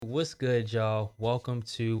What's good, y'all? Welcome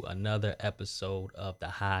to another episode of the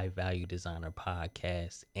High Value Designer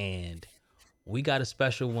Podcast. And we got a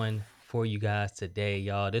special one for you guys today,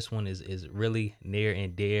 y'all. This one is really near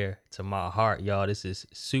and dear to my heart, y'all. This is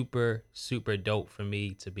super dope for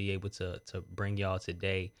me to be able to bring y'all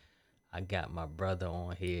today. I got my brother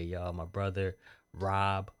on here, y'all. My brother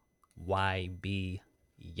Rob YB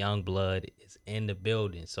Youngblood is in the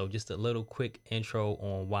building. So just a little quick intro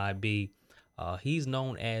on YB. He's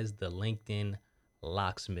known as the LinkedIn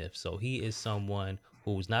locksmith. So he is someone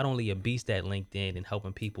who's not only a beast at LinkedIn and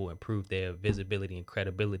helping people improve their visibility and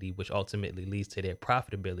credibility, which ultimately leads to their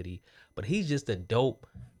profitability, but he's just a dope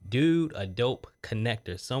dude, a dope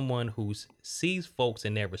connector, someone who sees folks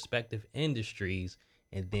in their respective industries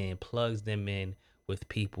and then plugs them in with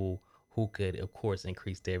people who could, of course,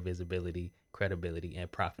 increase their visibility, credibility,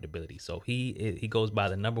 and profitability. So he goes by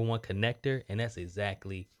the number one connector, and that's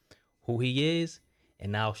exactly who he is.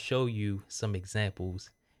 And I'll show you some examples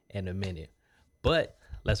in a minute. But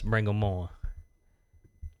let's bring him on.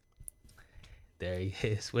 There he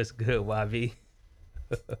is. What's good, YV?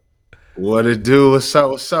 What it do? What's up?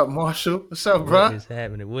 What's up, Marshall? What's up, What bruh? is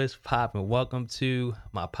happening? What's popping? Welcome to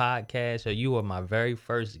my podcast. So you are my very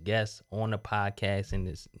first guest on the podcast, and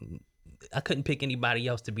this I couldn't pick anybody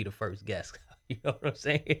else to be the first guest. You know what I'm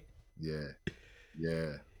saying? Yeah,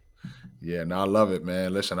 yeah, yeah. No, I love it,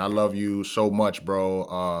 man. Listen, I love you so much,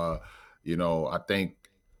 bro. I think,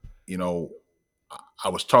 you know, I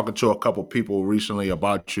was talking to a couple people recently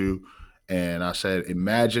about you, and I said,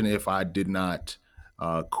 imagine if I did not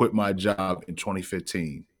quit my job in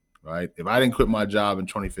 2015, right? If I didn't quit my job in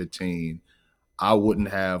 2015, I wouldn't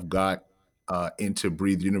have got into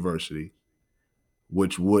Breathe University,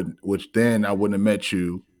 which then I wouldn't have met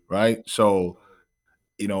you, right? So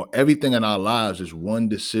everything in our lives is one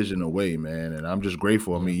decision away, man. And I'm just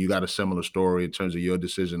grateful. I Yeah, mean, you got a similar story in terms of your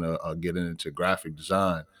decision of getting into graphic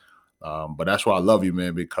design. But that's why I love you,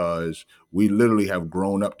 man, because we literally have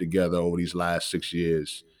grown up together over these last 6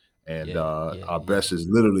 years. And yeah, yeah, our yeah, best is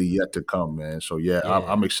literally yet to come, man. So, yeah, yeah,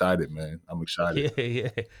 I'm excited, man. I'm excited. yeah,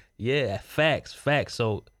 yeah, yeah. Facts.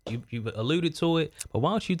 So you've alluded to it, but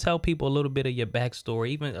why don't you tell people a little bit of your backstory,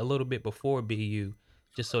 even a little bit before BU,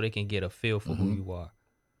 just so they can get a feel for who Mhm. you are.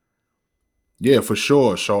 Yeah, for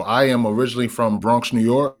sure. So I am originally from Bronx, New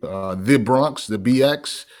York, the Bronx, the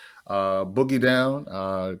BX, Boogie Down.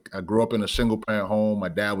 I grew up in a single parent home. My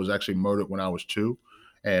dad was actually murdered when I was two.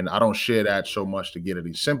 And I don't share that so much to get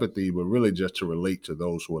any sympathy, but really just to relate to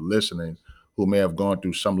those who are listening who may have gone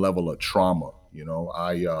through some level of trauma.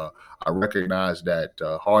 I recognize that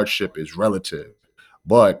hardship is relative.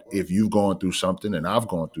 But if you've gone through something and I've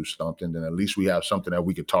gone through something, then at least we have something that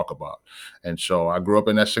we could talk about. And so I grew up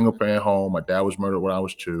in that single parent home. My dad was murdered when I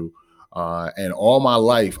was two. And all my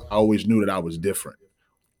life, I always knew that I was different.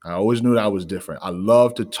 I always knew that I was different. I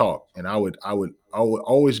love to talk, and I would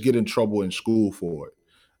always get in trouble in school for it.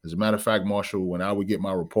 As a matter of fact, Marshall, when I would get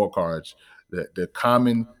my report cards, the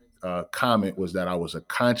common comment was that I was a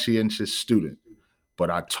conscientious student, but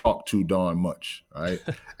I talk too darn much, right?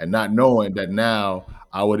 And not knowing that now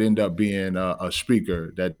I would end up being a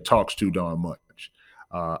speaker that talks too darn much.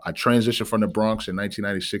 I transitioned from the Bronx in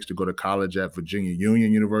 1996 to go to college at Virginia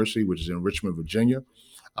Union University, which is in Richmond, Virginia.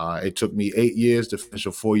 It took me 8 years to finish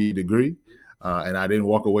a 4 year degree, and I didn't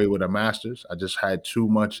walk away with a master's. I just had too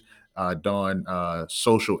much darn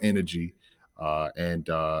social energy, and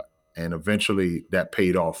eventually that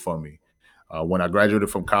paid off for me. When I graduated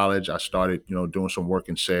from college, I started, doing some work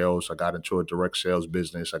in sales. I got into a direct sales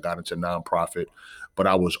business. I got into nonprofit, but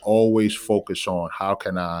I was always focused on how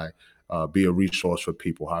can I be a resource for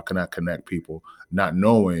people? How can I connect people? Not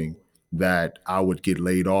knowing that I would get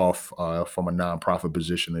laid off from a nonprofit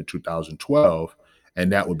position in 2012,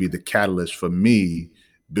 and that would be the catalyst for me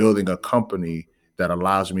building a company that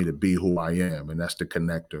allows me to be who I am, and that's the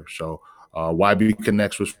connector. So YB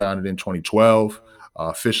Connects was founded in 2012,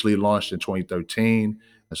 officially launched in 2013.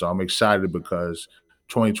 And so I'm excited because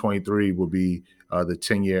 2023 will be the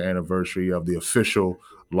 10-year anniversary of the official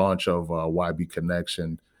launch of YB Connects.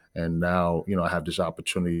 And now, I have this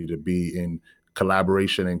opportunity to be in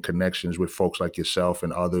collaboration and connections with folks like yourself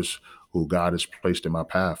and others who God has placed in my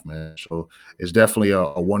path, man. So it's definitely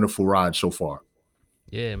a wonderful ride so far.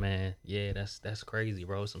 Yeah, man. Yeah, that's crazy,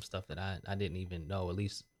 bro. Some stuff that I didn't even know, at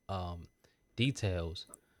least details.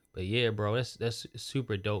 But yeah, bro, that's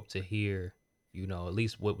super dope to hear, at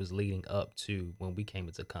least what was leading up to when we came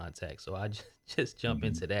into contact. So I just jump Mhm.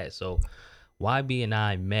 into that. So YB and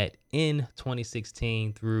I met in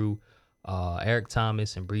 2016 through Eric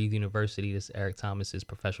Thomas and Breathe University. This Eric Thomas's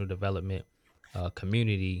professional development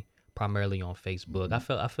community, primarily on Facebook.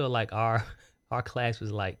 I feel like our our class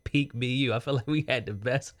was like peak BU. I feel like we had the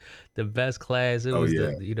best class. It Oh was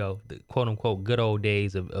yeah, the quote unquote good old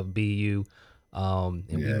days of BU. And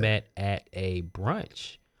we yeah. met at a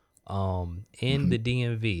brunch in Hmm. the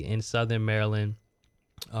DMV in Southern Maryland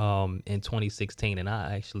in 2016. And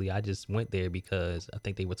I just went there because I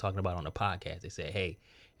think they were talking about on the podcast. They said, hey,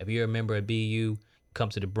 if you're a member of BU, come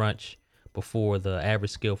to the brunch before the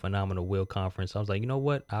average skill phenomenal will conference. I was like, you know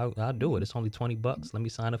what, I'll do it. It's only $20. Let me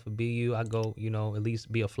sign up for BU. I go, at least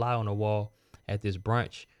be a fly on the wall at this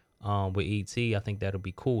brunch with ET. I think that'll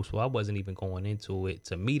be cool. So I wasn't even going into it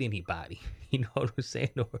to meet anybody, you know what I'm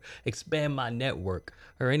saying, or expand my network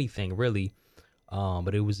or anything really.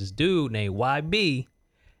 But it was this dude named YB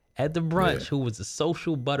at the Yeah, brunch who was a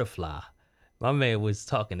social butterfly. My man was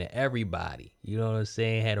talking to everybody. You know what I'm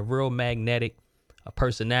saying? Had a real magnetic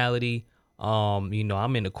personality. I'm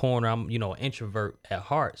in the corner. I'm, an introvert at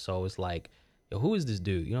heart. So it's like, yo, who is this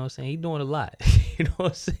dude? You know what I'm saying? He doing a lot. You know what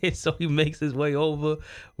I'm saying? So he makes his way over.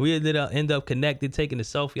 We end up connected, taking a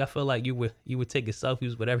selfie. I feel like you were taking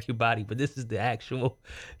selfies with everybody, but this is the actual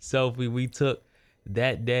selfie we took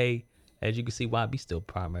that day. As you can see, YB still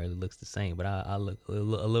primarily looks the same, but I look a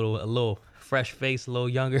little fresh face, a little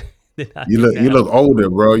younger than I you do look now. older,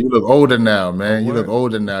 bro. You look older now, Oh, man. You look word.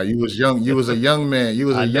 older now. You was young. You was a young man. You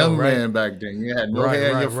was I a know, young right? man back then. You had no Right, hair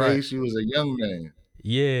in right, your right. face. You was a young man.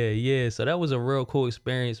 Yeah, yeah. So that was a real cool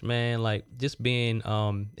experience, man. Like just being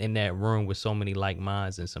in that room with so many like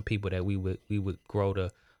minds and some people that we would grow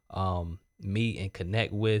to meet and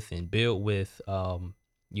connect with and build with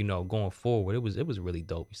going forward. It was really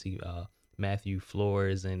dope. You see Matthew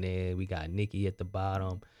Flores in there. We got Nikki at the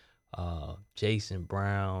bottom, Jason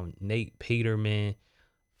Brown, Nate Peterman,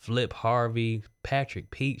 Flip Harvey, Patrick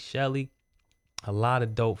Pete Shelley. A lot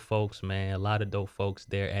of dope folks, man. A lot of dope folks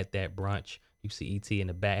there at that brunch. You see ET in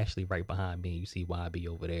the back, actually right behind me. You see YB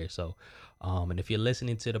over there. So, and if you're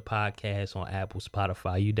listening to the podcast on Apple,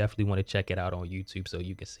 Spotify, you definitely want to check it out on YouTube so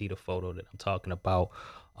you can see the photo that I'm talking about.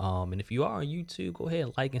 And if you are on YouTube, go ahead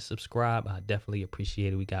and like and subscribe. I definitely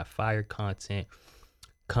appreciate it. We got fire content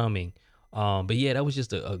coming. But yeah, that was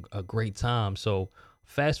just a great time. So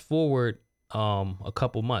fast forward a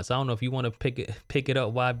couple months. I don't know if you want to pick it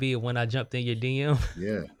up, YB, or when I jumped in your DM.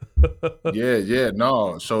 Yeah. Yeah, yeah,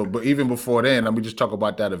 no. So, but even before then, let me just talk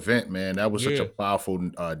about that event, man. That was such a Yeah, powerful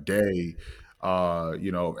day.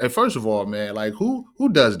 And first of all, man, like who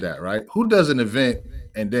does that, right? Who does an event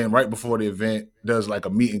and then right before the event does like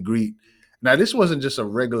a meet and greet? Now, this wasn't just a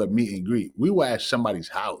regular meet and greet. We were at somebody's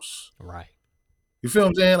house. right. You feel what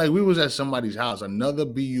I'm saying? Like we was at somebody's house, another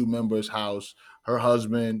BU member's house. Her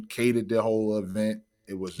husband catered the whole event.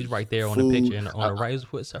 It was She's right there on the food. picture and on the right.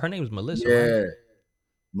 Her name is Melissa, right? Yeah,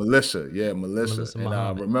 Melissa, yeah, Melissa, Melissa and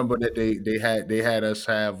Muhammad. remember that they had us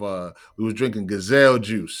have we was drinking gazelle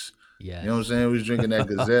juice. You know what I'm Yes. saying? We was drinking that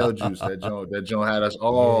gazelle juice. That joint had us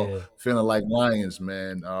all Yeah. feeling like lions,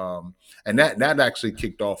 man. And that actually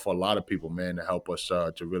kicked off for a lot of people, man, to help us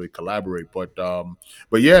to really collaborate. But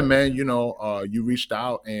yeah, man, you reached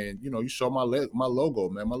out and you saw my logo,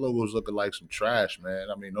 man. My logo was looking like some trash, man.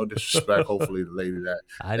 I mean, no disrespect. Hopefully, the lady that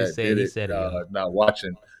I didn't that say it. did He it said it, yo. not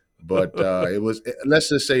watching. But it was. Let's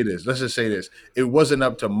just say this. Let's just say this. It wasn't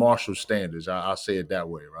up to Marshall standards. I'll say it that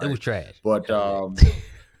way, It right? was trash. But Hell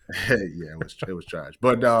yeah. yeah, it was trash.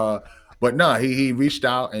 But no, he reached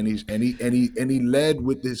out and he led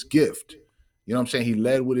with this gift. You know what I'm saying? He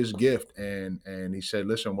led with his gift and he said,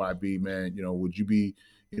 "Listen, YB, man, would you be,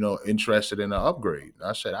 interested in an upgrade?"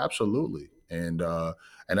 I said, "Absolutely." And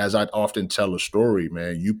as I often tell a story,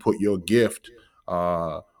 man, you put your gift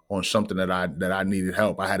on something that I needed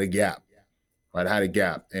help. I had a gap. Right, I had a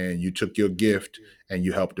gap, and you took your gift and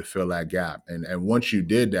you helped to fill that gap. And once you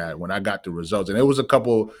did that, when I got the results, and there was a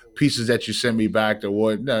couple pieces that you sent me back that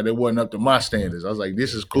were no, they wasn't up to my standards. I was like,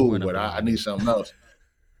 this Yeah, is they cool, weren't up but to I mine need either. something else.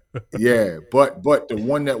 Yeah, but the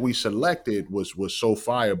one that we selected was so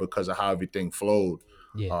fire because of how everything flowed.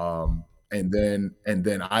 Yeah, And then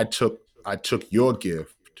I took your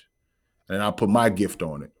gift and I put my gift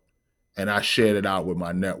on it and I shared it out with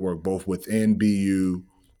my network, both within BU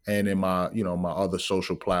and in my other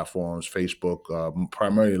social platforms, Facebook,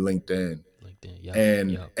 primarily LinkedIn, LinkedIn. Yep,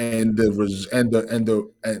 and yep. and the res- and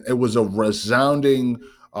it was a resounding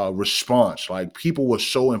response. Like people were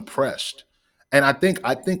so impressed, and I think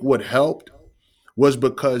what helped was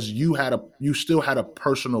because you still had a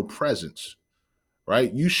personal presence,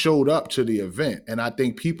 right? You showed up to the event, and I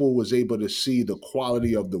think people was able to see the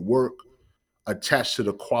quality of the work attached to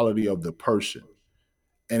the quality of the person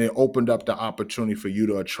and it opened up the opportunity for you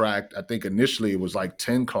to attract. I think initially it was like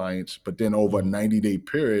 10 clients, but then over a Mhm. 90-day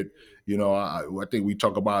period, I think we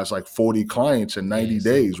talk about it's like 40 clients in Yeah, 90 it's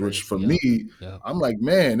something days, which crazy. for Yep. me, Yep. I'm like,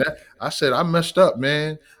 man, I said I messed up,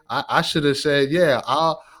 man. I should have said, yeah,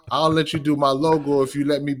 I'll let you do my logo if you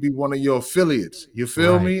let me be one of your affiliates. You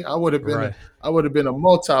feel Right. me? Right. I would have been a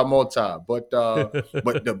multi, but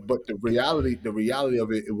the reality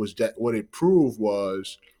of it was that what it proved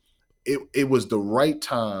was it was the right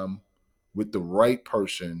time with the right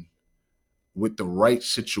person with the right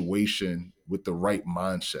situation with the right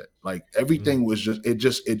mindset. Like Mm, everything was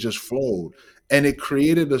just flowed, and it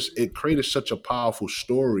created such a powerful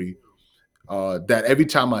story that every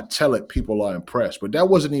time I tell it, people are impressed. But that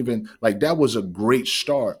wasn't even like that was a great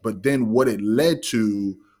start. But then what it led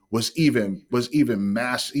to even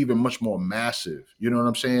much more massive. You know what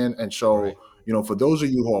I'm saying? And so, right. for those of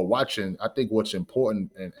you who are watching, I think what's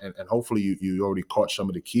important, and hopefully you already caught some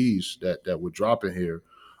of the keys that we're dropping here,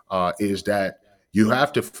 is that you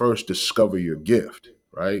have to first discover your gift,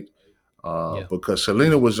 right? Yeah. Because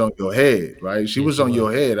Selena was on your head, right? She Yeah, was she on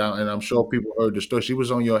your was. head, and I'm sure people heard the story. She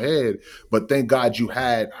was on your head, but thank God you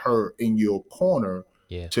had her in your corner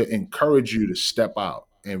Yeah. to encourage you to step out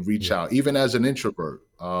and reach Yeah. out, even as an introvert,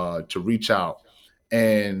 to reach out.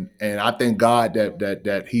 And I thank God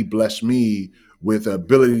that He blessed me with the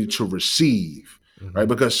ability to receive, right? Mhm.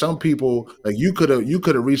 Because some people like you could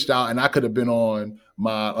have reached out, and I could have been on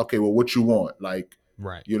my okay. Well, what you want?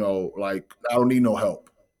 Right. Like I don't need no help.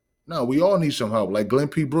 No, we all need some help. Like Glenn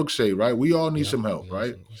P. Brooks say, right? We all need Yep. some help, We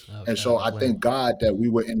right? also shout And shout out so to I Glenn. thank God that we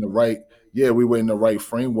were in the right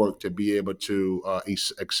framework to be able to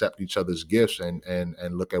accept each other's gifts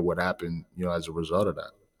and look at what happened, as a result of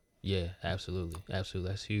that. Yeah, absolutely.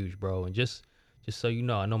 Absolutely. That's huge, bro. And just so you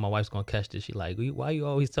know, I know my wife's gonna catch this. She like, why you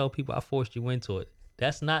always tell people I forced you into it?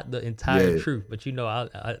 That's not the entire Yeah, truth. But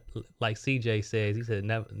I like CJ says, he said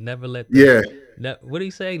never let the yeah, what do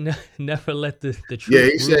you say? Never let the yeah.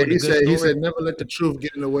 truth He said, ruin a he good said, he story said, never let the truth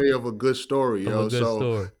get in the way of a good story, of a yo. good So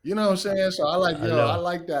story. you know what I'm saying. So I I know.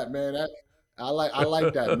 like that, man. I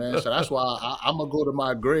like that, man. So that's why I'm gonna go to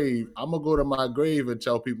my grave. I'm gonna go to my grave and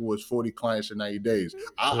tell people it's 40 clients in 90 days.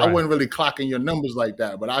 I Right. wasn't really clocking your numbers like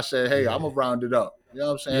that, but I said, hey, I'm Yeah. gonna round it up. You know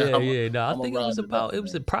what I'm saying? Yeah, yeah. No, I I'm gonna think it was round it up, about it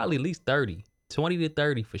was man. probably at least 30, 20 to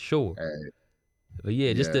 30 for sure. Hey, But yeah,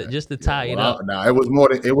 yeah, just to yeah. tie it Well, up. nah, it was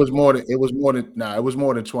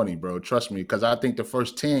more than 20, bro. Trust me, because I think the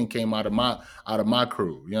first 10 came out of my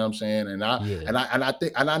crew. You know what I'm saying? And I Yeah. and I and I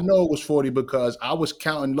think and I know it was 40 because I was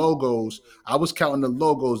counting logos. I was counting the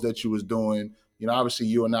logos that you was doing. Obviously,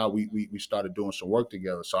 you and I we started doing some work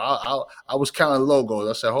together. So I was counting logos.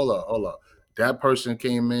 I said, hold up. That person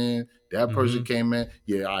came in. That person Mhm. came in.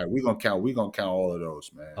 Yeah, all right. We gonna count all of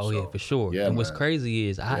those, man. Oh yeah, So for sure. yeah, And what's man. crazy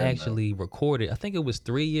is I Yeah, man. actually recorded. I think it was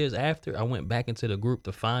 3 years after I went back into the group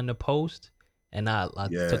to find the post, and I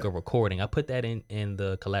took Yeah, a recording. I put that in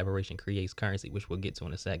the collaboration creates currency, which we'll get to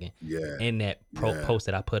in a second. yeah, In that yeah, post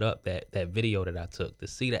that I put up, that video that I took to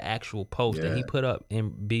see the actual post that yeah. he put up in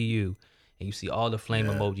BU, and you see all the flame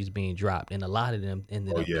Yeah. emojis being dropped, and a lot of them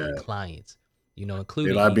ended Oh up being yeah. clients, They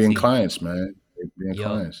including like being ET. clients, man. They being Yup,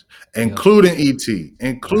 clients, yup, including ET,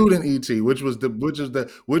 right, which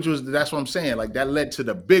was that's what I'm saying. Like that led to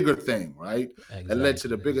the bigger thing, right? That led to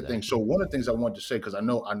the exactly, bigger thing. So exactly. one of the things I wanted to say because I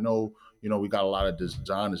know, we got a lot of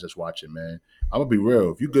designers that's watching, man. I'm gonna be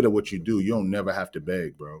real. If you're good at what you do, you don't never have to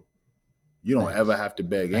beg, bro. You don't ever Facts, have to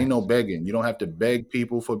beg. Ain't no facts. begging. You don't have to beg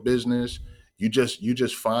people for business. You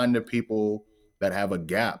just find the people that have a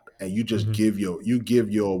gap and you just Hmm. give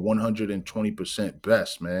your 120%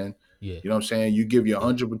 best, man. Yeah, You know what I'm saying? You give your yeah,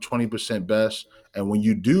 120% best. And when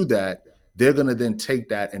you do that, they're gonna then take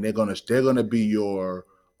that and they're gonna be your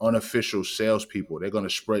unofficial salespeople. They're gonna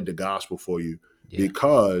spread the gospel for you yeah.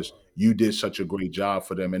 because you did such a great job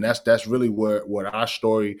for them. And that's really where what our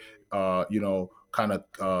story kind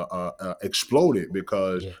of exploded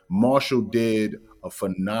because Yeah. Marshall did a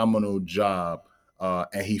phenomenal job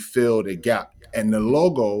and he filled a gap. And the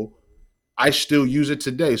logo, I still use it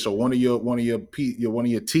today. So one of your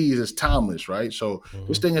T's is timeless, right? So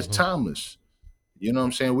this Mhm. thing is Mhm. timeless. You know what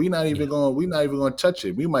I'm saying? Yeah. We're not even gonna touch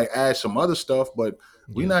it. We might add some other stuff, but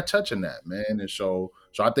we're Yeah. not touching that, man. And so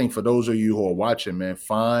I think for those of you who are watching, man,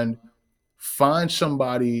 find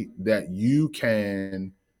somebody that you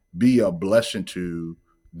can be a blessing to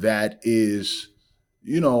that is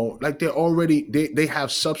like they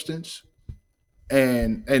have substance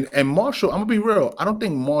and Marshall, I'm gonna be real, I don't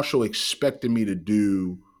think Marshall expected me to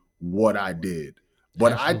do what I did,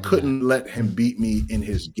 but I Absolutely not. couldn't let him beat me in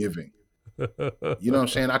his giving. You know what I'm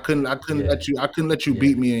saying? I couldn't Yeah. let you Yeah.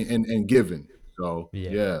 beat me in giving. So Yeah.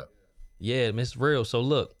 yeah. Yeah, it's real. So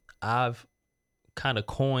look, I've kind of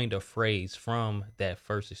coined a phrase from that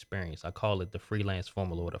first experience. I call it the freelance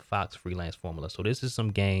formula or the Fox freelance formula. So this is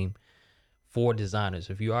some game for designers.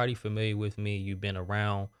 If you're already familiar with me, you've been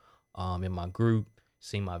around in my group,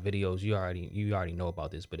 seen my videos, you already know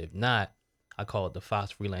about this. But if not, I call it the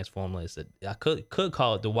Fox freelance formula. I could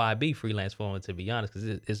call it the YB freelance formula, to be honest,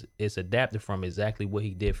 because it's adapted from exactly what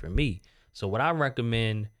he did for me. So what I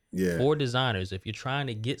recommend Yeah. for designers, if you're trying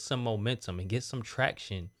to get some momentum and get some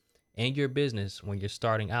traction in your business when you're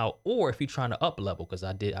starting out, or if you're trying to up level, because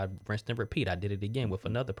I rinsed and repeat, I did it again with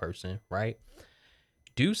another person, right?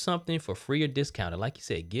 Do something for free or discounted. Like you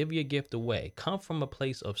said, give your gift away. Come from a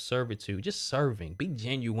place of servitude, just serving. Be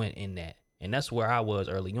genuine in that. And that's where I was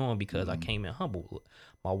early on because I Mm-hmm. came in humble.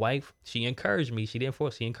 My wife, she encouraged me. She didn't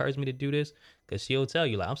force. She encouraged me to do this because she'll tell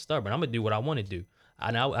you, like, I'm stubborn. I'm gonna do what I want to do.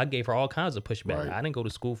 I gave her all kinds of pushback. Right. I didn't go to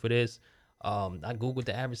school for this. I googled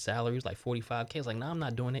the average salary was like 45K. I was like, nah, I'm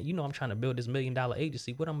not doing that. You know, I'm trying to build this $1 million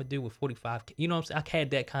agency. What I'm gonna do with 45K? You know what I'm saying? I had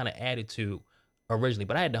that kind of attitude originally,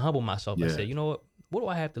 but I had to humble myself. I Yeah. said, you know what do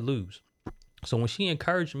I have to lose? So when she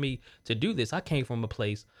encouraged me to do this, I came from a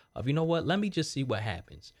place of, you know what, let me just see what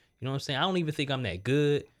happens. You know what I'm saying? I don't even think I'm that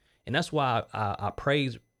good. And that's why I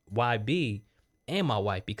praise YB and my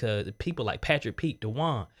wife, because people like Patrick Pete,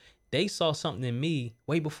 Dewan, they saw something in me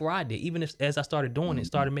way before I did. Even if as I started doing it, Mm-hmm.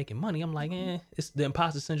 started making money, I'm like, it's the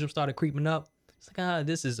imposter syndrome started creeping up. It's like,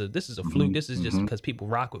 this is a fluke. Mm-hmm. This is just Mm-hmm. because people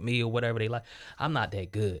rock with me or whatever they like. I'm not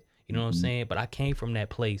that good. You know what I'm Mm-hmm. saying? But I came from that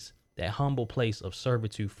place, that humble place of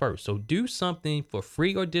servitude first. So do something for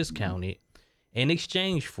free or discounted in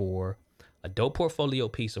exchange for a dope portfolio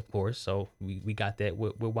piece, of course. So we got that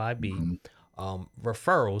with YB. Mm-hmm.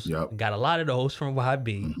 Referrals, Yep. got a lot of those from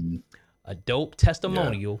YB. Mm-hmm. A dope Yeah.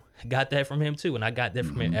 testimonial, got that from him too. And I got that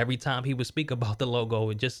from him Mm-hmm. every time he would speak about the logo.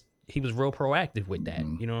 It just, he was real proactive with that.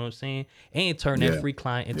 Mm-hmm. You know what I'm saying? And turn that Yeah. free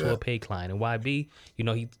client into Yeah. a paid client. And YB,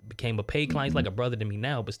 he became a paid client. He's Mm-hmm. like a brother to me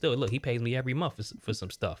now, but still, look, he pays me every month for some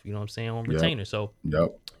stuff. You know what I'm saying? On Yep. retainer.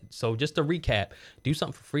 Yep. So just to recap, do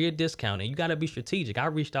something for free or discount, and you got to be strategic. I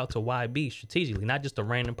reached out to YB strategically, not just a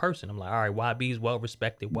random person. I'm like, all right, YB is well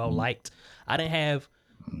respected, well Mm-hmm. liked. I didn't have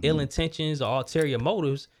ill Mm-hmm. intentions or ulterior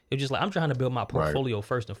motives. It was just like, I'm trying to build my Right. portfolio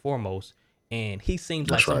first and foremost. And he seems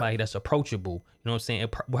like That's right. somebody that's approachable. You know what I'm saying?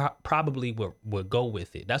 It probably would go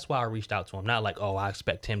with it. That's why I reached out to him. Not like, oh, I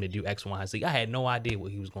expect him to do X, Y, and Z. I had no idea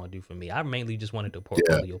what he was going to do for me. I mainly just wanted the Yeah.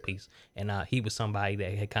 portfolio piece. And he was somebody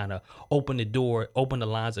that had kind of opened the door, opened the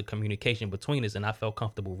lines of communication between us. And I felt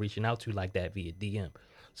comfortable reaching out to like that via DM.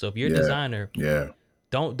 So if you're a Yeah. designer, Yeah.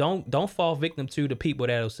 don't fall victim to the people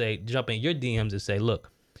that'll say, jump in your DMs and say,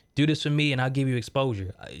 look, do this for me and I'll give you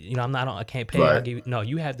exposure. I can't pay. I'll Right. give you. No,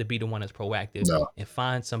 you have to be the one that's proactive No. and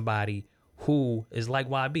find somebody who is like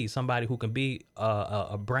YB, somebody who can be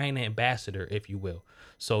a brand ambassador, if you will.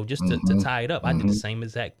 So just to Mm-hmm. tie it up, I did the Mm-hmm. same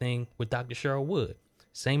exact thing with Dr. Cheryl Wood.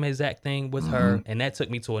 Same exact thing with Mm-hmm. her, and that took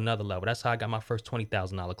me to another level. That's how I got my first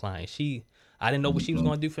 $20,000 client. I didn't know what she was Mm-hmm.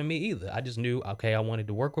 going to do for me either. I just knew, okay, I wanted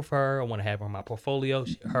to work with her. I want to have her in my portfolio.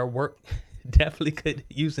 Her work definitely could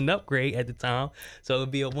use an upgrade at the time, so it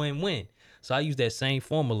would be a win-win. So I used that same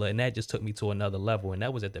formula, and that just took me to another level. And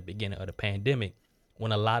that was at the beginning of the pandemic,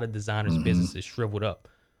 when a lot of designers' Mm-hmm. businesses shriveled up,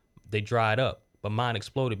 they dried up. But mine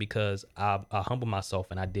exploded because I humbled myself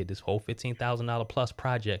and I did this whole $15,000 plus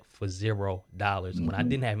project for $0 when I Mm-hmm.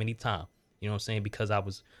 didn't have any time. You know what I'm saying? Because I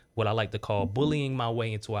was what I like to call Mm-hmm. bullying my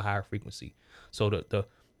way into a higher frequency. So the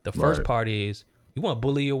first Right. part is, you want to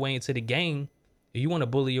bully your way into the game. You want to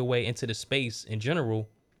bully your way into the space in general.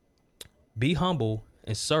 Be humble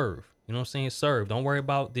and serve. You know what I'm saying? Serve. Don't worry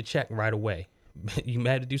about the check right away. You may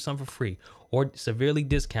have to do something for free or severely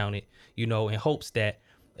discount it, in hopes that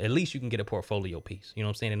at least you can get a portfolio piece. You know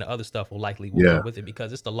what I'm saying? And the other stuff will Yeah. come with it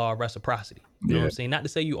because it's the law of reciprocity. You know what Yeah. I'm saying? Not to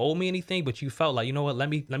say you owe me anything, but you felt like, you know what, let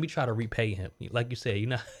me try to repay him. Like you said,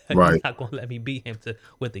 you're Right. not gonna let me beat him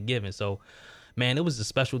with the giving. So man, it was a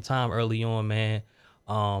special time early on, man.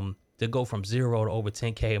 To go from 0 to over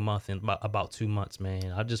 10K a month in about 2 months,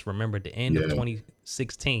 man. I just remember the end of Yeah.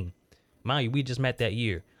 2016. Mind you, we just met that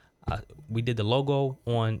year. We did the logo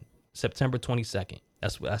on September 22nd.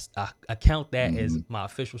 That's what I count that as Mm-hmm. my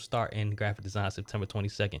official start in graphic design, September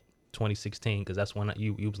 22nd, 2016, because that's when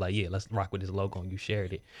you was like, yeah, let's rock with this logo, and you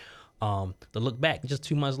shared it. To look back just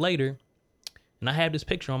 2 months later, and I have this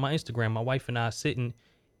picture on my Instagram. My wife and I sitting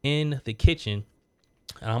in the kitchen,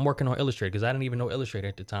 and I'm working on Illustrator because I didn't even know Illustrator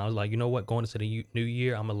at the time. I was like, you know what, going into the new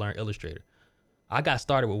year, I'm gonna learn Illustrator. I got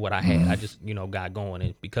started with what I had. Mm-hmm. I just, got going.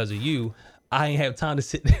 And because of you, I ain't have time to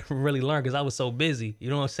sit there and really learn because I was so busy. You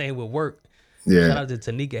know what I'm saying? With work. Shout Yeah. out to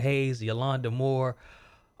Tanika Hayes, Yolanda Moore,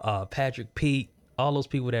 Patrick Pete, all those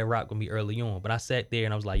people that rock with me early on. But I sat there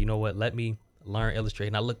and I was like, you know what? Let me learn illustrate.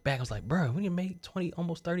 And I look back, I was like, bro, we done made 20,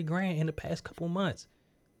 almost 30 grand in the past couple months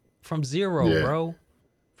from zero, Yeah, bro.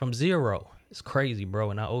 From zero. It's crazy,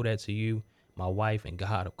 bro. And I owe that to you, my wife, and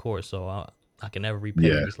God, of course. So I can never repay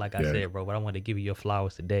you, yeah, just like I yeah. said, bro. But I wanted to give you your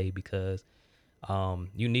flowers today because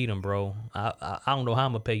you need them, bro. I don't know how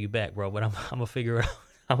I'm gonna pay you back, bro, but I'm gonna figure it out.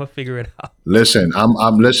 I'm gonna figure it out. Listen,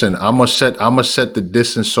 listen. I'm gonna set the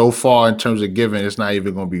distance so far in terms of giving. It's not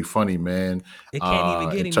even gonna be funny, man. It can't even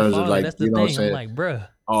get In any terms of farther. like, That's the what I'm thing. I'm saying. like, bruh.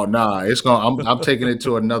 Oh nah, it's gonna. I'm taking it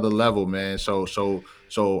to another level, man. So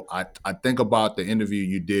I think about the interview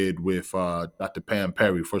you did with Dr. Pam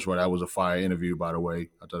Perry. First of all, that was a fire interview, by the way.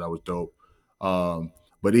 I thought that was dope.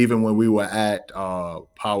 But even when we were at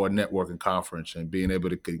Power Networking Conference and being able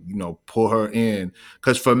to, pull her in,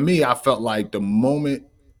 because for me, I felt like the moment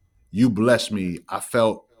you blessed me, I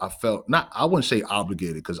felt not. I wouldn't say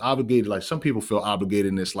obligated, because obligated, like some people feel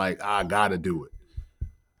obligated, and it's like, I gotta do it.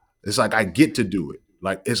 It's like I get to do it.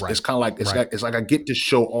 Like it's Right. kind of like Right. it's like I get to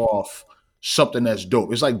show off something that's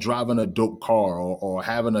dope. It's like driving a dope car, or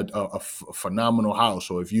having a phenomenal house.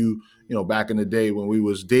 Or if back in the day when we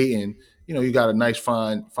was dating, you got a nice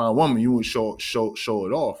fine woman, you would show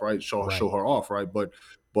it off, right? Show Right. her off, right? But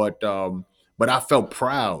but I felt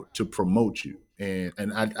proud to promote you. And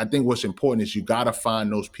I think what's important is you got to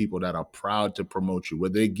find those people that are proud to promote you,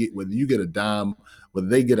 whether you get a dime, whether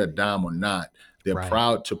they get a dime or not. They're Right.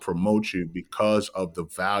 proud to promote you because of the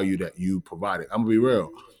value that you provided. I'm gonna be real.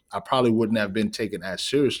 I probably wouldn't have been taken as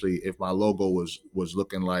seriously if my logo was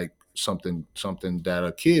looking like something that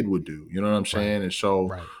a kid would do. You know what I'm Right. saying? And so,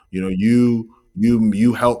 Right.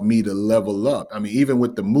 you helped me to level up. I mean, even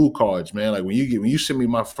with the Moo cards, man. Like when you send me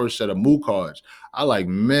my first set of Moo cards, I like,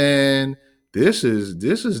 man, this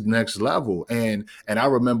is next level. And I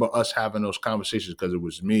remember us having those conversations, because it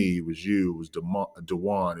was me, it was you, it was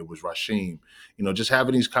Dewan, it was Rashim. Just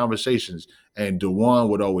having these conversations. And Dewan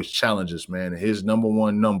would always challenge us, man. And his number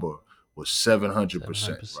one number was 700%, right?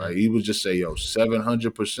 700%. He would just say, yo,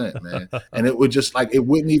 700%, man. And it would just, like, it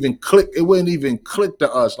wouldn't even click. It wouldn't even click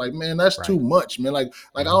to us. Like, man, that's too Right. much, man. Like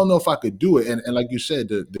I Hmm. don't know if I could do it. And like you said,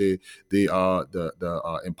 the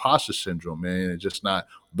imposter syndrome, man, it's just not.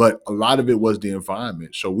 But a lot of it was the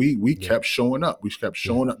environment. So we Yeah. kept showing up. We kept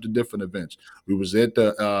Yeah. showing up to different events. We was at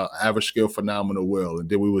the Average Scale Phenomenal Will, and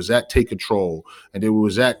then we was at Take Control, and then we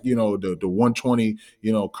was at the 120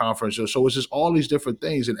 conference. So it's just all these different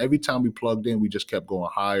things, and every time we plugged in, we just kept going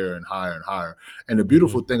higher and higher and higher. And the Hmm.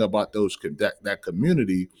 beautiful thing about that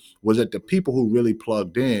community was that the people who really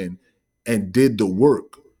plugged in and did the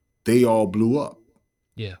work, they all blew up.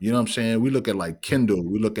 Yeah. You know what I'm saying? We look at like Yeah. Kendall,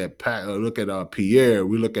 we look at Pat, look at Pierre,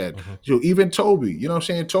 we look at Hmm. even Toby. You know what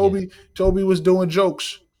I'm saying? Yeah. Toby was doing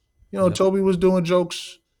jokes. Yep. Toby was doing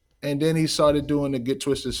jokes, and then he started doing the Get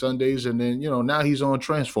Twisted Sundays, and then now he's on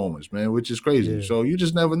Transformers, man, which is crazy. Yeah. So you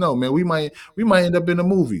just never know, man. We might end up in a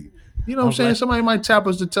movie. You know what I'm I'm saying? like, Somebody might tap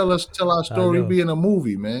us to tell our I story, know. be in a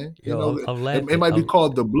movie, man. Yo, I'm It laughing. might be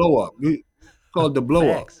called The Blow Up. Called The Blow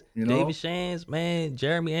Up. Facts. David You Shands, man,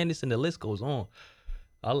 Jeremy Anderson, the list goes on.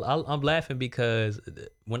 I'm laughing because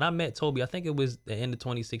when I met Toby, I think it was the end of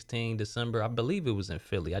 2016, December. I believe it was in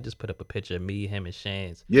Philly. I just put up a picture of me, him, and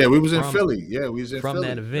Shands Yeah, we was in from Philly. Yeah, we was in that Philly.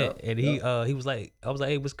 event, Yep, and yep. he was like, I was like,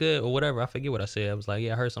 hey, what's good or whatever. I forget what I said. I was like,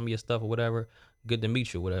 yeah, I heard some of your stuff or whatever. Good to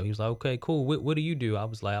meet you, whatever. He was like, okay, cool. What do you do? I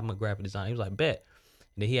was like, I'm a graphic designer. He was like, bet.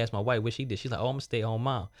 And then he asked my wife what she did. She's like, "Oh, I'm a stay-at-home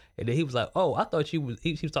mom." And then he was like, "Oh, I thought you was."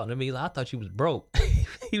 He was talking to me. He's like, "I thought you was broke."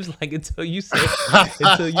 He was like, until you said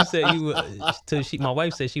you were, till she, my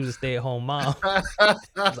wife said she was a stay-at-home mom."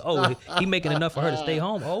 He was like, "Oh, he making enough for her to stay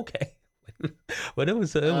home." Oh, okay. But it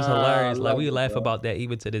was I hilarious. Like love we it, laugh bro. about that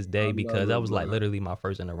even to this I day love because that it, was like bro. literally my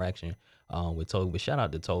first interaction with Toby. But shout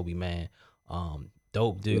out to Toby, man.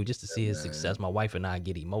 Dope Yeah, dude. Just to see his man. success, my wife and I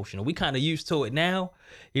get emotional. We kind of used to it now,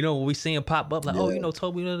 when we see him pop up, like, oh, Yeah,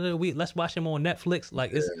 Toby, we let's watch him on Netflix.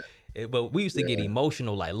 Like yeah, but we used to get yeah,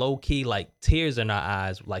 emotional, like low key, like tears in our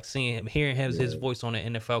eyes, like seeing him, hearing his yeah, voice on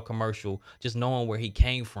an NFL commercial, just knowing where he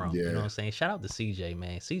came from. You know yeah. what I'm saying? Shout out to CJ,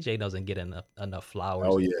 man. CJ doesn't get enough flowers.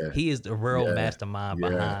 Oh yeah, He is the real yeah, mastermind yeah,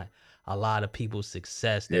 behind a lot of people's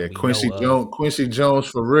success that yeah. we know of. Quincy Jones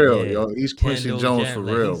for real, Yeah, yo. He's Quincy Kendall, Jones for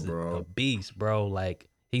Jeremy, like real, he's a bro. beast, bro. Like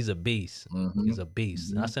he's a beast. Mm-hmm. He's a beast.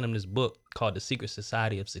 And I Mm-hmm. sent him this book called The Secret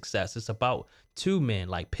Society of Success. It's about two men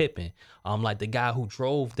like Pippin, like the guy who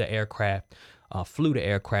drove the aircraft, flew the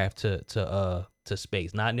aircraft to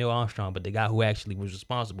space. Not Neil Armstrong, but the guy who actually was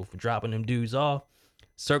responsible for dropping them dudes off,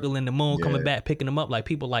 circling the moon, coming Yeah, back, picking them up. Like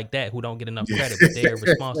people like that who don't get enough yeah. credit, but they're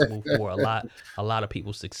responsible for a lot of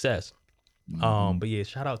people's success. Mm-hmm. But yeah,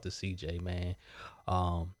 shout out to CJ, man.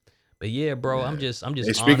 Um, But yeah, bro, Yeah. I'm just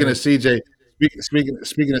Hey, speaking of honored. CJ,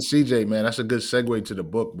 speaking of CJ, man, that's a good segue to the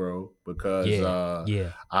book, bro. Because Yeah,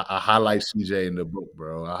 yeah. I highlight CJ in the book,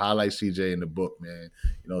 bro. I highlight CJ in the book, man.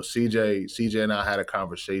 You know, CJ and I had a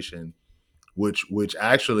conversation, which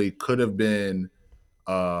actually could have been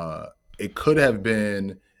uh, it could have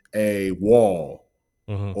been a wall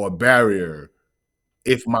Hmm. or a barrier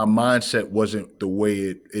if my mindset wasn't the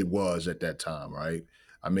way it was at that time, right?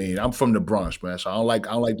 I mean, Yeah. I'm from the Bronx, man, so I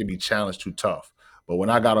don't like to be challenged too tough. But when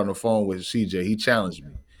I got on the phone with CJ, he challenged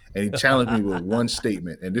me. And he challenged me with one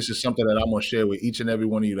statement. And this is something that I'm gonna share with each and every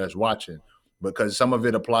one of you that's watching, because some of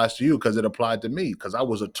it applies to you because it applied to me, because I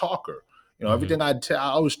was a talker. You know, Hmm. everything I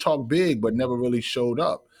always talk big, but never really showed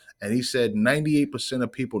up. And he said 98%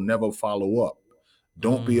 of people never follow up.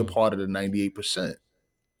 Don't be a Mm. part of the 98%.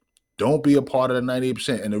 Don't be a part of the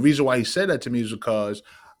 98%. And the reason why he said that to me is because,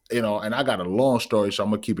 you know, and I got a long story, so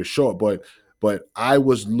I'm gonna keep it short, but I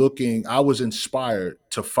was inspired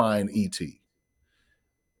to find ET.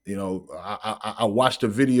 You know, I watched a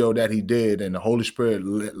video that he did, and the Holy Spirit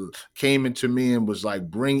came into me and was like,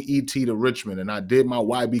 "Bring ET to Richmond." And I did my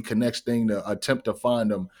YB Connects thing to attempt to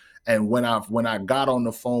find him. And when I got on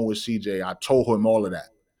the phone with CJ, I told him all of that,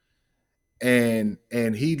 and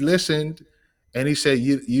he listened, and he said,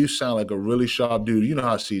 you sound like a really sharp dude. You know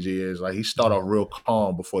how CJ is. Like, he start Yeah. off real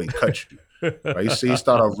calm before he cuts you. Right? He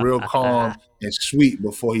start off real calm and sweet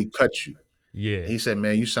before he cuts you. Yeah. He said,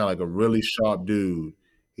 "Man, you sound like a really sharp dude."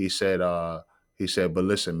 He said, "But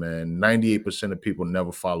listen, man, 98% of people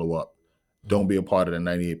never follow up. Don't Mm. be a part of the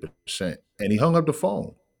 98%." And he hung up the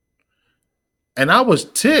phone. And I was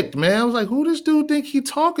ticked, man. I was like, "Who this dude think he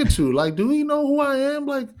talking to? Like, do he know who I am?"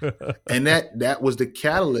 Like, and that was the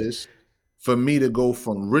catalyst for me to go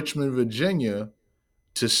from Richmond, Virginia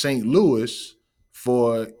to St. Louis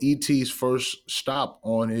for ET's first stop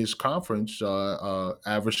on his conference,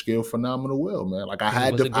 Average Scale Phenomenal Will, man. Like, Was it I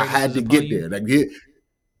greatness had is to upon get you? there. Like,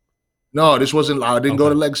 no, this wasn't. I didn't go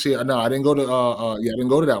to Okay. Legacy. No, I didn't go to. Yeah, I didn't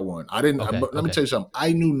go to that one. I didn't. Okay. But let me Okay. tell you something.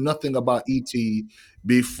 I knew nothing about ET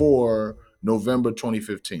before November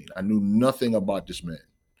 2015. I knew nothing about this man.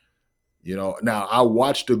 You know, now I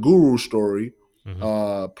watched the Guru story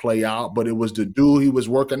Hmm. play out, but it was the dude he was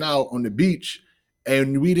working out on the beach,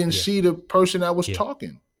 and we didn't Yeah. see the person that was Yeah.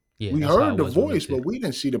 talking. Yeah. We That's how it heard the was with me voice, too. but we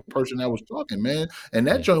didn't see the person that was talking, man. And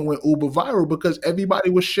that Yeah. joint went uber viral because everybody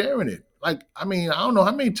was sharing it. Like, I mean, I don't know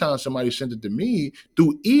how many times somebody sent it to me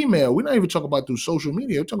through email. We're not even talking about through social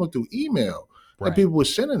media. We're talking about through email. Like, Right. people were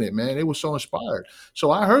sending it, man. They were so inspired. So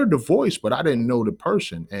I heard the voice, but I didn't know the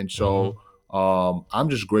person. And Hmm. so I'm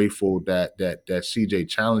just grateful that CJ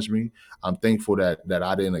challenged me. I'm thankful that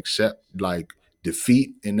I didn't accept like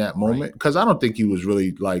defeat in that Right. moment, because I don't think he was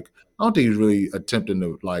really like I don't think he was really attempting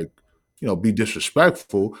to, like, be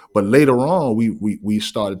disrespectful. But later on, we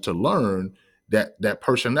started to learn that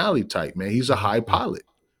personality type, man. He's a Hmm. high Yeah. pilot.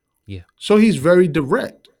 Yeah. So he's very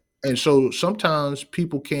direct. And so sometimes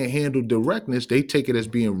people can't handle directness. They take it as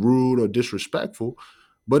being rude or disrespectful,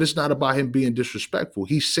 but it's not about him being disrespectful.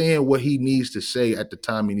 He's saying what he needs to say at the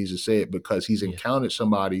time he needs to say it, because he's Yeah. encountered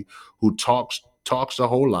somebody who talks a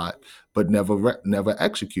whole lot but never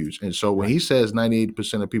executes. And so when Right. he says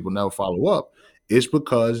 98% of people never follow up, it's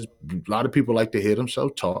because a lot of people like to hear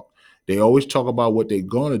themselves talk. They always talk about what they're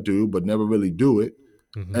going to do but never really do it.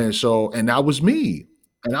 Hmm. And that was me.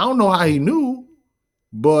 And I don't know how Yeah. he knew,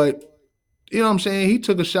 but you know what I'm saying? He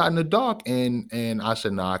took a shot in the dark, and I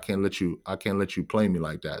said, "Nah, I can't let you play me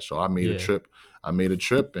like that." So I made a Yeah. trip. I made a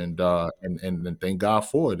trip, and thank God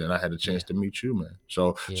for it. And I had a chance Yeah. to meet you, man.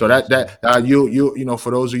 So Yeah. so Absolutely. you know, for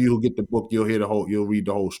those of you who get the book, you'll read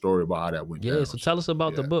the whole story about how that went Yeah. down. So So tell us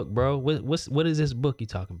about the yeah. book, bro. What is this book you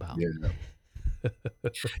talking about? Yeah.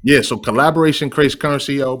 Yeah, so collaboration creates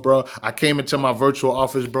currency, yo, bro. I came into my virtual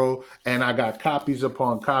office, bro, and I got copies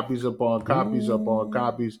upon copies upon copies upon Ooh.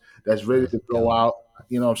 copies that's ready Let's to go go. out.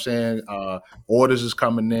 You know what I'm saying? Orders is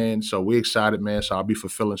coming in, so we excited, man. So I'll be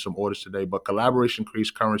fulfilling some orders today. But collaboration creates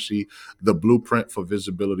currency. The blueprint for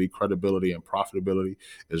visibility, credibility, and profitability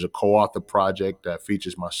is a co-author project that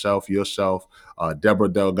features myself, yourself, Deborah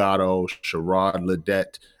Delgado, Sherrod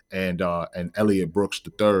Ledet, and Elliot Brooks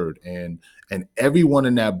III. And everyone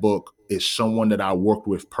in that book is someone that I worked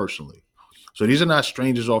with personally. So these are not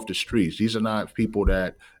strangers off the streets. These are not people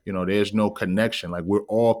that, there's no connection. Like, we're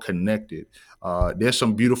all connected. There's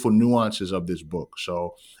some beautiful nuances of this book.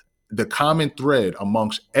 So the common thread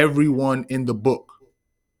amongst everyone in the book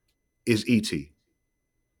is ET.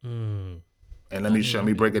 Mm. And I need let I'm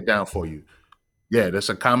me gonna break look it down into for that. you. Yeah, that's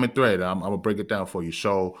a common thread. I'm gonna break it down for you.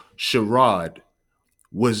 So Sherrod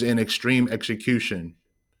was in extreme execution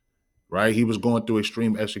right? He was going through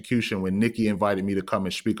extreme execution when Nikki invited me to come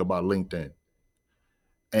and speak about LinkedIn.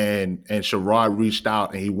 And Sherrod reached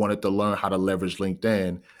out and he wanted to learn how to leverage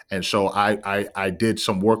LinkedIn. And so I did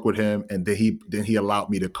some work with him, and then he allowed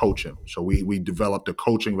me to coach him. So we developed a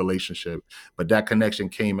coaching relationship. But that connection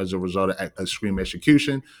came as a result of Extreme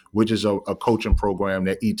Execution, which is a coaching program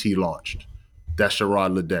that ET launched. That's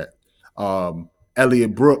Sherrod Ledet.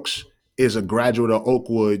 Elliot Brooks is a graduate of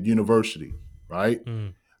Oakwood University, right?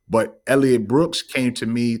 Mm. But Elliot Brooks came to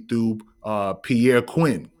me through Pierre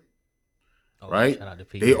Quinn, Oh, right? shout out to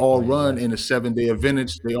They Pierre all Quinn. run Yes. in a 7-day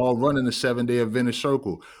Adventist. They all run in a 7-day Adventist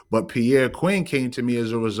circle. But Pierre Quinn came to me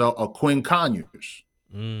as a result of Quinn Conyers.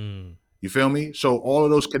 Mm. You feel me? So all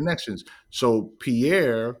of those connections. So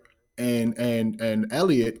Pierre and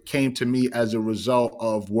Elliot came to me as a result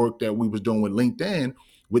of work that we was doing with LinkedIn,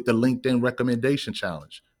 with the LinkedIn recommendation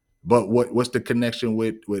challenge. But what's the connection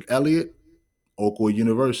with Elliot? Oakwood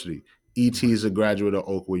University. ET Right. is a graduate of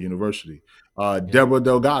Oakwood University. Yep. Deborah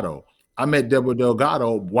Delgado. I met Deborah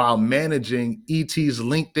Delgado while managing ET's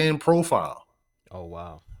LinkedIn profile, Oh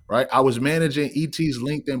wow. right? I was managing ET's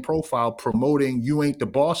LinkedIn profile, promoting You Ain't the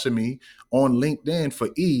Boss of Me on LinkedIn for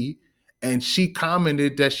E. And she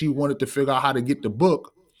commented that she wanted to figure out how to get the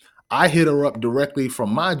book. I hit her up directly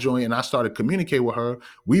from my joint and I started communicating with her.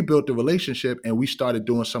 We built a relationship and we started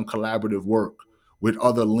doing some collaborative work with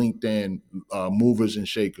other LinkedIn movers and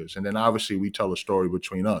shakers. And then obviously we tell a story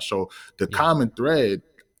between us. So the Yeah. common thread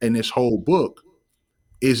in this whole book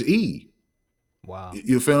is E. Wow.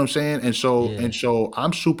 You feel what I'm saying? And so Yeah. and so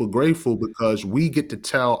I'm super grateful because we get to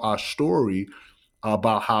tell our story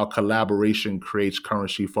about how collaboration creates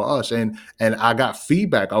currency for us. And I got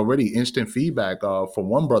feedback already, instant feedback from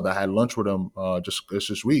one brother. I had lunch with him just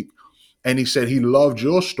this week, and he said he loved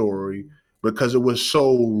your story because it was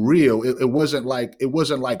so real. It wasn't like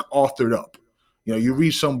authored up. You know, you Right.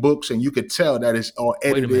 read some books and you could tell that it's all Wait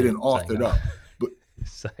a edited minute. and It's like authored no. up. But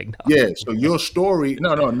It's like yeah, no. so your story,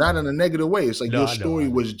 no, no, not in a negative way. It's like No, your I know. story I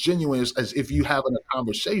know. was genuine as if you having a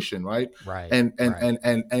conversation, right? Right. And Right. and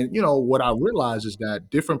and and you know what I realize is that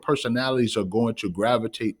different personalities are going to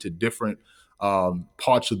gravitate to different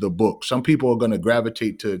parts of the book. Some people are going to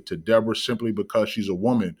gravitate to Deborah simply because she's a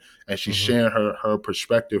woman and she's Mm-hmm. sharing her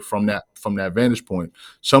perspective from that vantage point.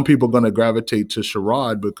 Some people are going to gravitate to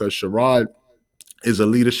Sherrod because Sherrod is a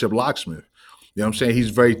leadership locksmith. You know what I'm saying?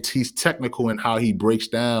 Mm-hmm. He's technical in how he breaks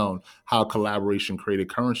down how collaboration created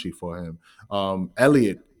currency for him.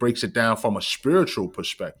 Elliot breaks it down from a spiritual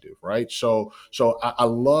perspective, right? So I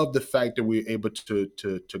love the fact that we're able to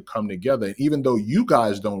come together. And even though you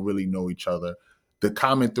guys don't really know each other, the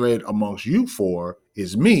common thread amongst you four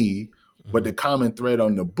is me, but Mm-hmm. the common thread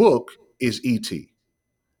on the book is ET.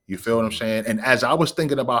 You feel what I'm Absolutely. saying? And as I was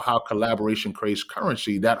thinking about how collaboration creates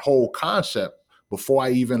currency, that whole concept, before I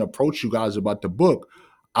even approached you guys about the book,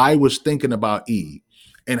 I was thinking about E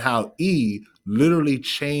and how E literally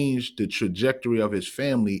changed the trajectory of his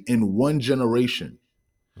family in one generation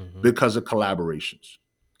Mm-hmm. because of collaborations.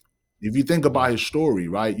 If you think about his Amazing. story,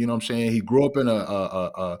 right? You know what I'm saying? He grew up in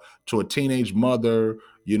to a teenage mother,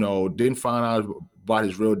 didn't find out about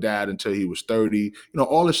his real dad until he was 30,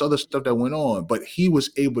 all this other stuff that went on, but he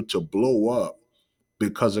was able to blow up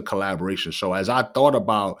because of collaboration. So as I thought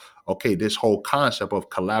about, okay, this whole concept of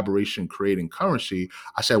collaboration creating currency,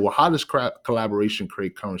 I said, well, how does collaboration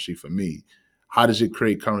create currency for me? How does it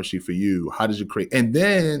create currency for you? How does it create? And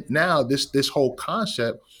then now this whole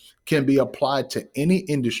concept can be applied to any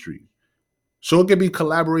industry. So it could be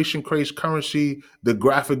collaboration creates currency, the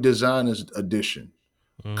graphic designers edition.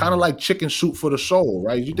 Kind of Mm. like chicken soup for the soul,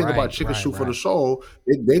 right? You think about Right. chicken Right. soup for the Right. soul,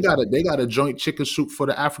 they got a joint chicken soup for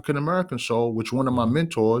the African American soul, which one of my Mm-hmm.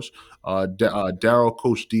 mentors, Daryl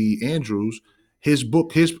Coach D Andrews, his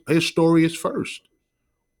book, his story is first.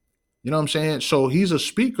 You know what I'm saying? So he's a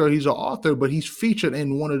speaker, he's an author, but he's featured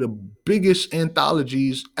in one of the biggest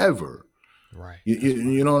anthologies ever. Right. You, you, That's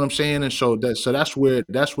right. you know what I'm saying? And so that's where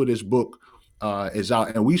this book is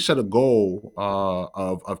out. And we set a goal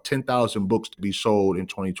of 10,000 books to be sold in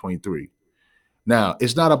 2023. Now,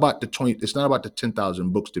 it's not about the 10,000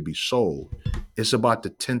 books to be sold. It's about the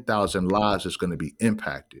 10,000 lives that's going to be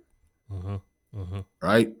impacted, Mm-hmm. Mm-hmm.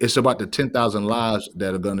 right? It's about the 10,000 lives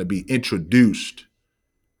that are going to be introduced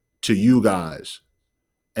to you guys.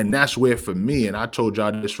 And that's where for me, and I told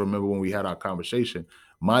y'all this, remember when we had our conversation,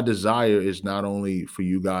 my desire is not only for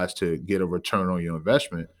you guys to get a return on your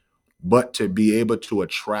investment, but to be able to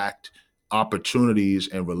attract opportunities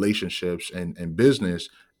and relationships and business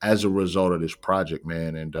as a result of this project,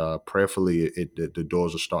 man. And prayerfully, the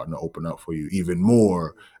doors are starting to open up for you even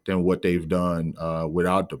more than what they've done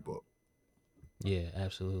without the book. Yeah,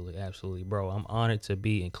 absolutely, absolutely, bro. I'm honored to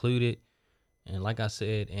be included. And like I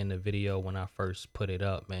said in the video when I first put it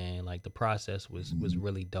up, man, like the process was Mhm.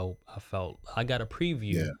 really dope. I felt I got a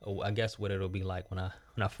preview Yeah. of, I guess, what it'll be like when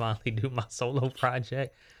I finally do my solo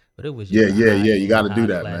project. But it was Yeah, just a yeah, high yeah. You end, got to do high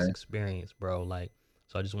that, class man. experience, bro. Like,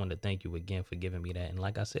 so I just wanted to thank you again for giving me that. And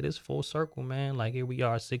like I said, it's full circle, man. Like here we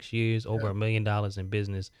are, 6 years, over Yeah, $1 million in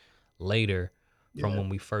business later from yeah, when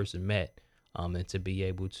we first met. And to be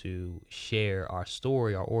able to share our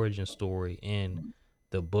story, our origin story in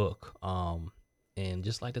the book. And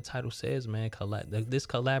just like the title says, man, this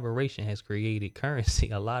collaboration has created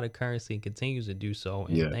currency, a lot of currency, and continues to do so.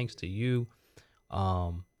 And yeah, thanks to you,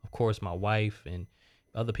 of course, my wife and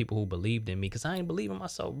other people who believed in me, because I ain't believe in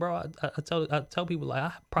myself, bro. I tell people, like,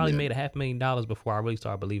 I probably yeah. made $500,000 before I really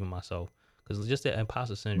started believing myself. Because just that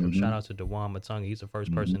imposter syndrome. Shout Hmm. out to Dewan Matunga. He's the first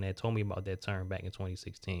Hmm. person that told me about that term back in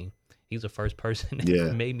 2016. He's the first person that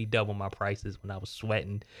Yeah, made me double my prices when I was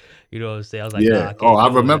sweating. You know what I'm saying? I was like, yeah. nah, I Oh, can't I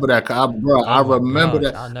do it. remember that, bro. I Oh my remember gosh,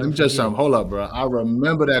 that. I'll Let never me just forget something. it. Hold up, bro. I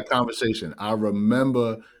remember that conversation. I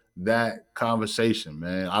remember that conversation,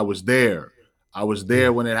 man. I was there. I was there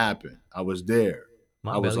Yeah, when it happened. I was there.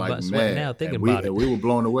 my I was belly like, button sweating man, now thinking and we about and it. we were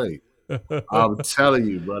blown away. I I'm telling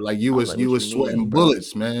you, bro. Like you was was like, you what you was sweating mean, bro?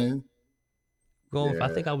 bullets, man. Going, I Yeah,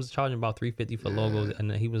 think I was charging about 350 for logos, yeah.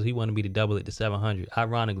 and he wanted me to double it to 700.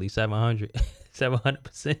 Ironically, 700,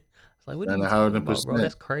 700%. It's like, what are And you a talking hundred about, bro? percent,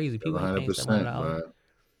 That's crazy. People a ain't hundred paying percent, $700. bro.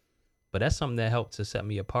 But that's something that helped to set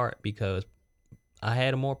me apart because I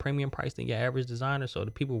had a more premium price than your average designer, so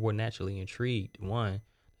the people were naturally intrigued. One,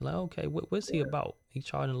 like, okay, what's he about? He's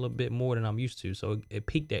charging a little bit more than I'm used to, so it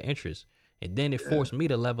piqued their interest, and then it Yeah. forced me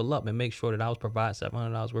to level up and make sure that I was providing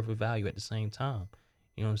 $700 worth of value at the same time.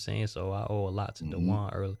 You know what I'm saying? So I owe a lot to Hmm.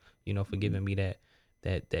 Dewan early, for Hmm. giving me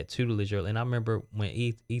that tutelage early. And I remember when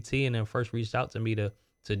ET and them first reached out to me to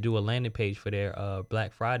do a landing page for their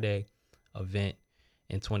Black Friday event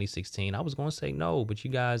in 2016. I was going to say no, but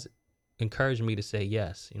you guys encouraged me to say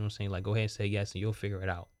yes. You know what I'm saying? Like, go ahead and say yes and you'll figure it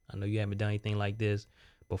out. I know you haven't done anything like this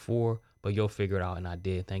before, but you'll figure it out. And I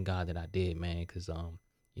did. Thank God that I did, man. Cause,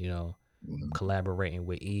 you know, Hmm. collaborating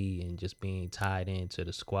with E and just being tied into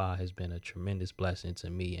the squad has been a tremendous blessing to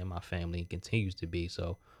me and my family and continues to be.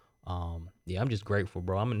 So, yeah, I'm just grateful,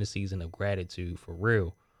 bro. I'm in the season of gratitude for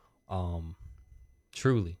real. Um,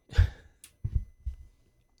 truly.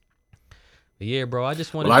 But yeah, bro, I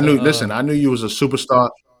just Well, wanted I to, knew. Listen, I knew you was a superstar.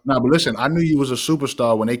 No, but listen, I knew you was a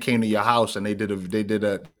superstar when they came to your house and they did a oh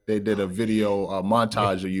video yeah,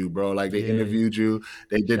 montage of you, bro. Like they yeah. interviewed you.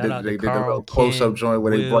 They did Shout the out to they did the Carl, little close up Ken, joint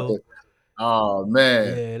where they brought Will. the. Oh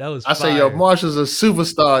man, Yeah, that was I say, yo, fire. Marshall's a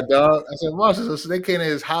superstar, dog. I said, Marshall's. They came to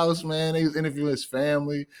his house, man. They was interviewing his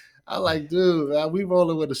family. I like, dude, man, we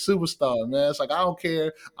rolling with a superstar, man. It's like I don't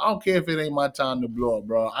care. I don't care if it ain't my time to blow up,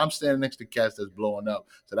 bro. I'm standing next to cats that's blowing up,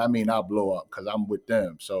 so that mean I'll blow up because I'm with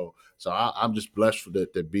them. So I'm just blessed for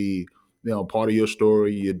that to be, part of your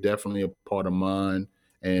story. You're definitely a part of mine.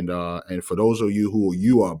 And for those of you who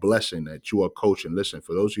you are blessing that you are coaching, listen,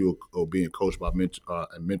 for those of you who are being coached by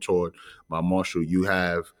and mentored by Marshall, you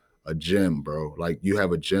have a gym, bro. Like you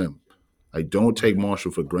have a gym. Like don't take Mm,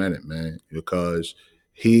 Marshall for granted, man, because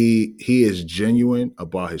he is genuine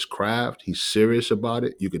about his craft. He's serious about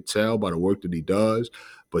it. You could tell by the work that he does,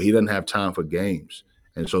 but he doesn't have time for games.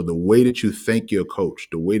 And so the way that you think your coach,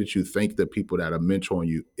 the way that you think the people that are mentoring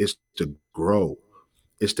you is to grow,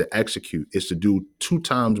 is to execute, is to do two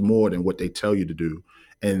times more than what they tell you to do.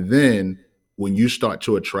 And then when you start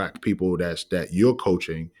to attract people that you're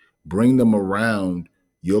coaching, bring them around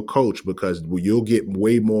your coach because you'll get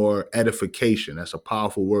way more edification. That's a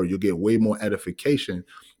powerful word. You'll get way more edification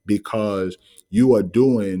because you are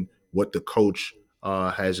doing what the coach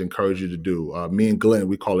has encouraged you to do. Me and Glenn,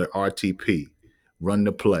 we call it RTP, run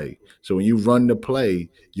the play. So when you run the play,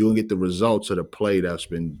 you'll get the results of the play that's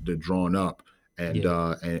been drawn up, yeah,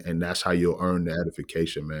 and that's how you'll earn the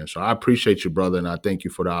edification, man. So I appreciate you, brother, and I thank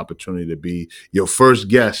you for the opportunity to be your first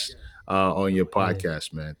guest on your yeah,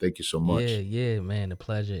 podcast, man. Thank you so yeah, much. yeah, man. The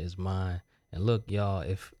pleasure is mine. And look, y'all,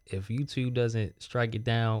 if YouTube doesn't strike it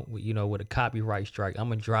down, with a copyright strike, I'm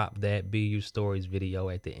gonna drop that BU Stories video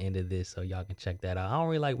at the end of this, so y'all can check that out. I don't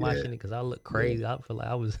really like Yeah, watching it because I look yeah. crazy. I feel like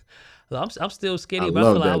I'm still I skinny, but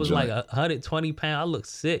I feel love like I that was like joint. 120 pounds. I look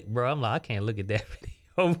sick, bro. I'm like, I can't look at that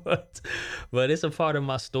video, but it's a part of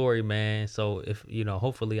my story, man. So if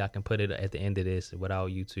hopefully I can put it at the end of this without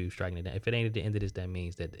YouTube striking it down. If it ain't at the end of this, that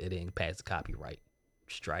means that it didn't pass the copyright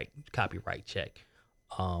check.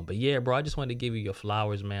 But yeah, bro, I just wanted to give you your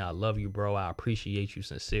flowers, man. I love you, bro. I appreciate you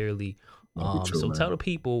sincerely. Love you too, So tell man. the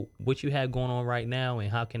people what you have going on right now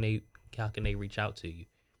and how can they reach out to you.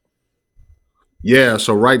 Yeah,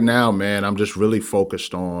 so right now, man, I'm just really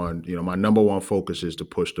focused on, my number one focus is to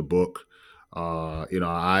push the book.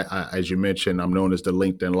 As you mentioned, I'm known as the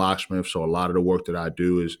LinkedIn locksmith. So a lot of the work that I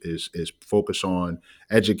do is focus on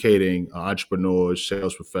educating entrepreneurs,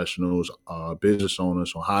 sales professionals, business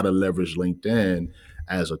owners on how to leverage LinkedIn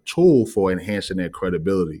as a tool for enhancing their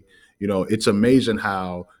credibility. It's amazing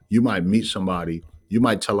how you might meet somebody, you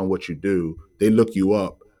might tell them what you do, they look you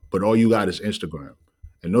up, but all you got is Instagram.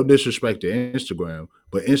 And no disrespect to Instagram,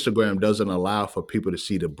 but Instagram doesn't allow for people to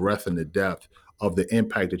see the breadth and the depth of the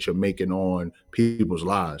impact that you're making on people's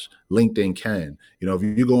lives. LinkedIn can. If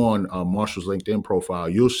you go on Marshall's LinkedIn profile,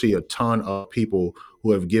 you'll see a ton of people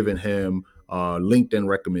who have given him LinkedIn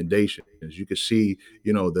recommendations. You can see,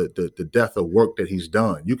 the depth of work that he's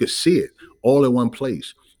done. You can see it all in one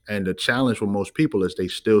place. And the challenge for most people is they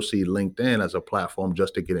still see LinkedIn as a platform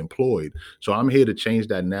just to get employed. So I'm here to change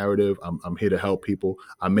that narrative. I'm here to help people.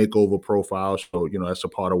 I make over profiles. So, that's a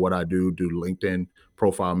part of what I do LinkedIn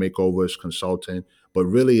profile makeovers, consulting, but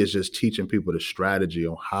really it's just teaching people the strategy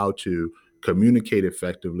on how to communicate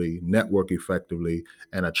effectively, network effectively,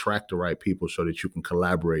 and attract the right people so that you can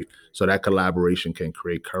collaborate. So that collaboration can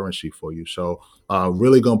create currency for you. So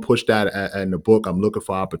really gonna push that in the book. I'm looking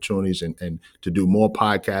for opportunities and to do more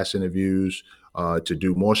podcast interviews, to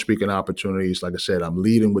do more speaking opportunities. Like I said, I'm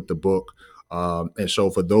leading with the book. And so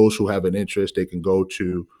for those who have an interest, they can go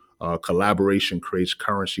to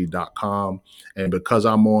collaborationcreatescurrency.com. And because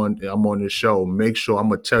I'm on this show, make sure I'm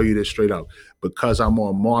gonna tell you this straight up. Because I'm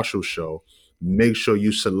on Marshall's show, make sure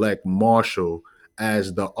you select Marshall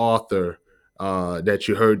as the author that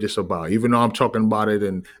you heard this about. Even though I'm talking about it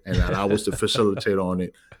and that I was the facilitator on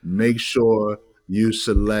it, make sure you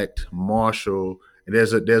select Marshall. And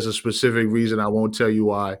there's a specific reason, I won't tell you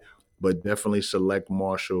why, but definitely select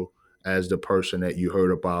Marshall as the person that you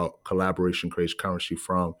heard about Collaboration Creates Currency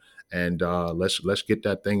from. And let's get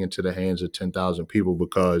that thing into the hands of 10,000 people,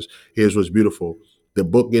 because here's what's beautiful: the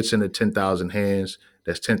book gets into 10,000 hands.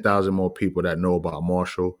 That's 10,000 more people that know about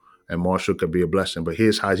Marshall, and Marshall could be a blessing. But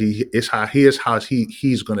here's how he's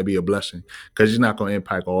going to be a blessing, because he's not going to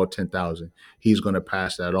impact all 10,000. He's going to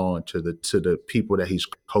pass that on to the people that he's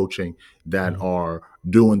coaching that Mhm. are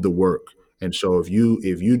doing the work. And so if you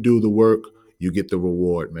do the work, you get the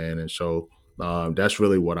reward, man. And so that's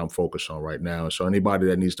really what I'm focused on right now. So anybody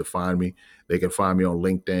that needs to find me, they can find me on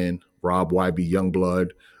LinkedIn, Rob YB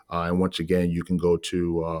Youngblood. And once again, you can go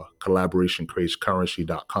to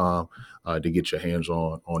collaborationcreatescurrency.com to get your hands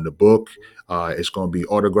on the book. It's going to be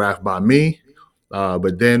autographed by me,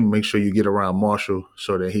 but then make sure you get around Marshall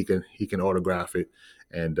so that he can autograph it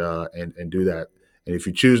and do that. And if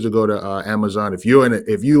you choose to go to Amazon, if you are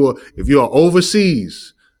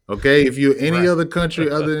overseas, okay, if you're any Right. other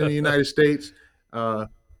country other than the United States, uh,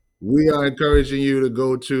 we are encouraging you to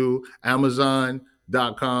go to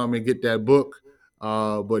Amazon.com and get that book.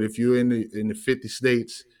 But if you're in the 50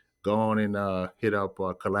 states, go on and hit up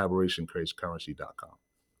collaborationcreatescurrency.com.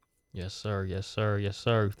 Yes, sir. Yes, sir. Yes,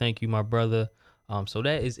 sir. Thank you, my brother. So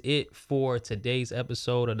that is it for today's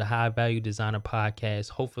episode of the High Value Designer Podcast.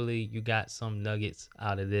 Hopefully, you got some nuggets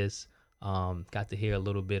out of this. Got to hear a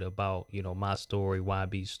little bit about my story,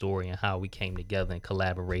 YB's story, and how we came together and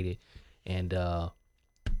collaborated, and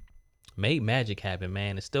made magic happen,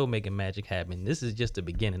 man. It's still making magic happen. This is just the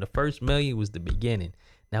beginning. The first million was the beginning.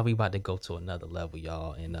 Now we about to go to another level,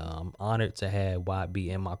 y'all. And I'm honored to have YB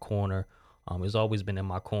in my corner. He's always been in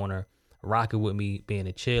my corner, rocking with me, being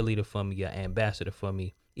a cheerleader for me, an ambassador for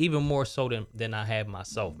me, even more so than I have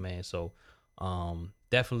myself, man. So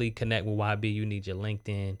definitely connect with YB. You need your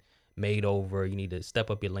LinkedIn made over. You need to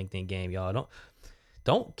step up your LinkedIn game, y'all.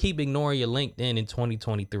 Don't keep ignoring your LinkedIn in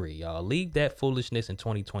 2023, y'all. Leave that foolishness in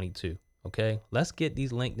 2022. Okay, let's get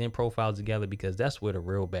these LinkedIn profiles together, because that's where the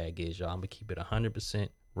real bag is, y'all. I'm gonna keep it 100%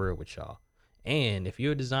 real with y'all. And if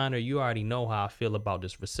you're a designer, you already know how I feel about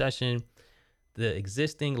this recession. The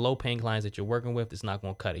existing low paying clients that you're working with, it's not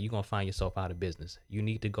going to cut it. You're going to find yourself out of business. You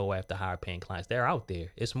need to go after higher paying clients. They're out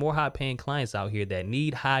there. It's more high paying clients out here that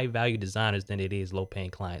need high value designers than it is low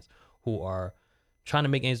paying clients who are trying to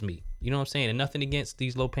make ends meet. You know what I'm saying? And nothing against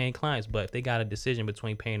these low paying clients, but if they got a decision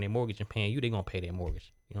between paying their mortgage and paying you, they're going to pay their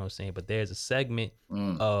mortgage. You know what I'm saying? But there's a segment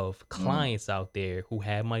Mm, of mm. clients out there who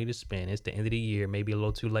have money to spend. It's the end of the year, maybe a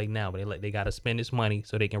little too late now, but they got to spend this money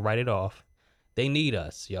so they can write it off. They need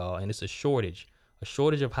us, y'all, and it's a shortage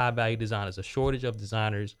of high value designers, a shortage of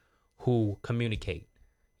designers who communicate,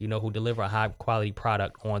 who deliver a high quality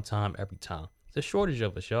product on time, every time. It's a shortage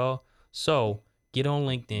of us, y'all. So get on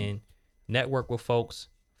LinkedIn, network with folks,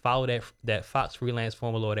 follow that Fox freelance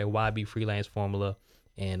formula or that YB freelance formula,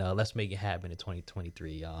 and let's make it happen in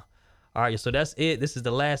 2023, y'all. All right, so that's it. This is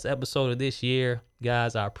the last episode of this year.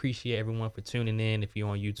 Guys, I appreciate everyone for tuning in. If you're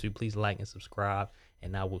on YouTube, please like and subscribe,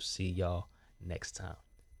 and I will see y'all next time.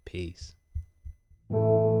 Peace. My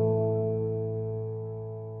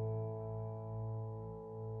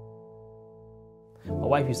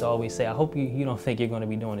wife used to always say, I hope you don't think you're going to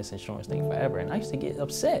be doing this insurance thing forever. And I used to get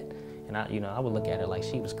upset. And I would look at her like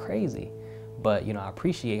she was crazy. But, I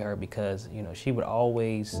appreciate her because, she would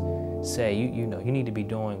always say, you need to be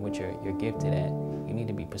doing what you're gifted at. You need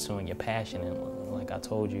to be pursuing your passion. And like I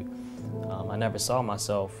told you, I never saw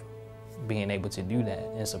myself being able to do that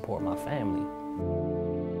and support my family.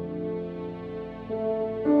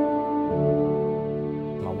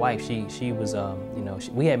 My wife, she was,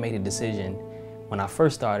 we had made a decision when I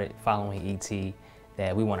first started following ET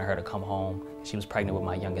that we wanted her to come home. She was pregnant with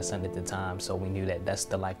my youngest son at the time, so we knew that that's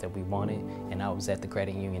the life that we wanted. And I was at the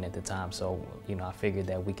credit union at the time, so I figured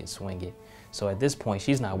that we could swing it. So at this point,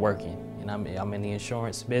 she's not working, and I'm in the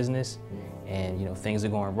insurance business, and things are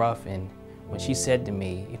going rough. And when she said to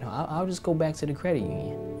me, I'll just go back to the credit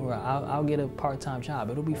union, or I'll get a part-time job.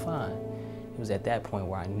 It'll be fine. It was at that point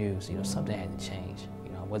where I knew, something had to change.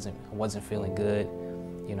 I wasn't feeling good.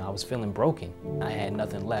 I was feeling broken. I had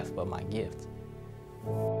nothing left but my gift.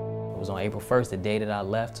 It was on April 1st, the day that I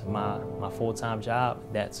left my full-time job.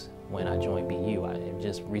 That's when I joined BU. I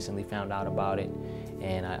just recently found out about it,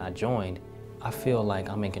 and I joined. I feel like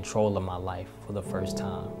I'm in control of my life for the first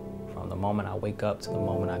time. From the moment I wake up to the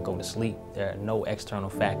moment I go to sleep, there are no external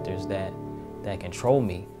factors that control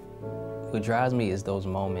me. What drives me is those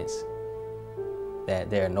moments that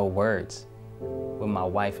there are no words. With my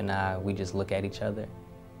wife and I, we just look at each other,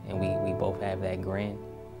 and we both have that grin,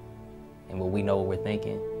 and we know what we're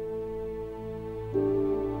thinking.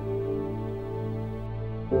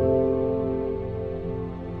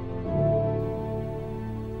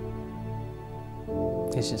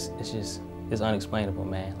 It's unexplainable,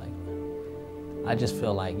 man. Like, I just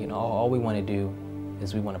feel like, all we want to do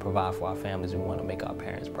is we want to provide for our families. We want to make our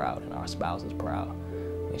parents proud and our spouses proud.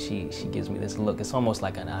 And she gives me this look. It's almost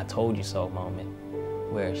like an I told you so moment,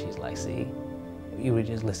 where she's like, see, if you would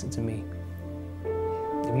have just listened to me.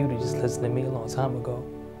 If you would have just listened to me a long time ago,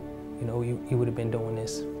 you would have been doing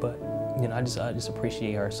this. But, I just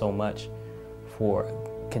appreciate her so much for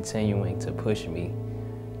continuing to push me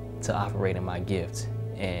to operate in my gift.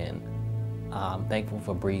 And I'm thankful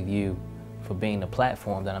for Breathe You for being the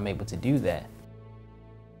platform that I'm able to do that.